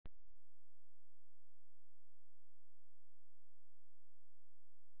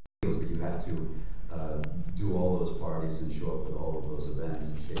have to do all those parties and show up at all of those events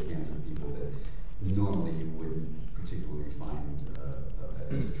and shake hands with people that normally you wouldn't particularly find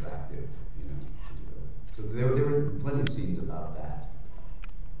as attractive, you know. So there were plenty of scenes about that.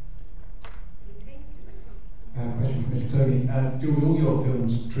 Question for Mr. Clooney. Do all your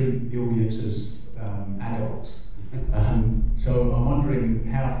films treat the audience as adults? So I'm wondering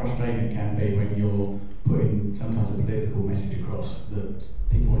how frustrating it can be when you're putting sometimes a political message across that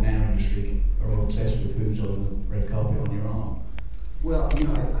people in our industry are obsessed with who's on the red carpet on your arm. Well, you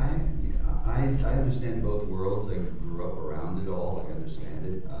know, I understand both worlds. I grew up around it all. I understand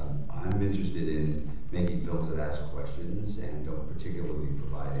it. I'm interested in making films that ask questions and don't particularly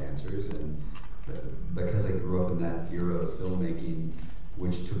provide answers. And because I grew up in that era of filmmaking,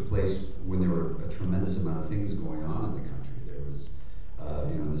 which took place when there were a tremendous amount of things going on in the country. There was,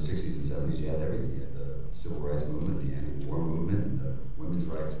 you know, in the 60s and 70s, you had everything. You had the civil rights movement, the anti-war movement, the women's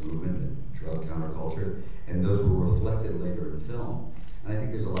rights movement, the drug counterculture, and those were reflected later in film. And I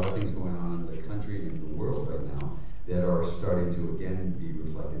think there's a lot of things going on in the country and in the world right now that are starting to again be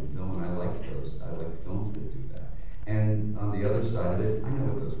reflected in film, and I like those. I like films that do that. And on the other side of it, I know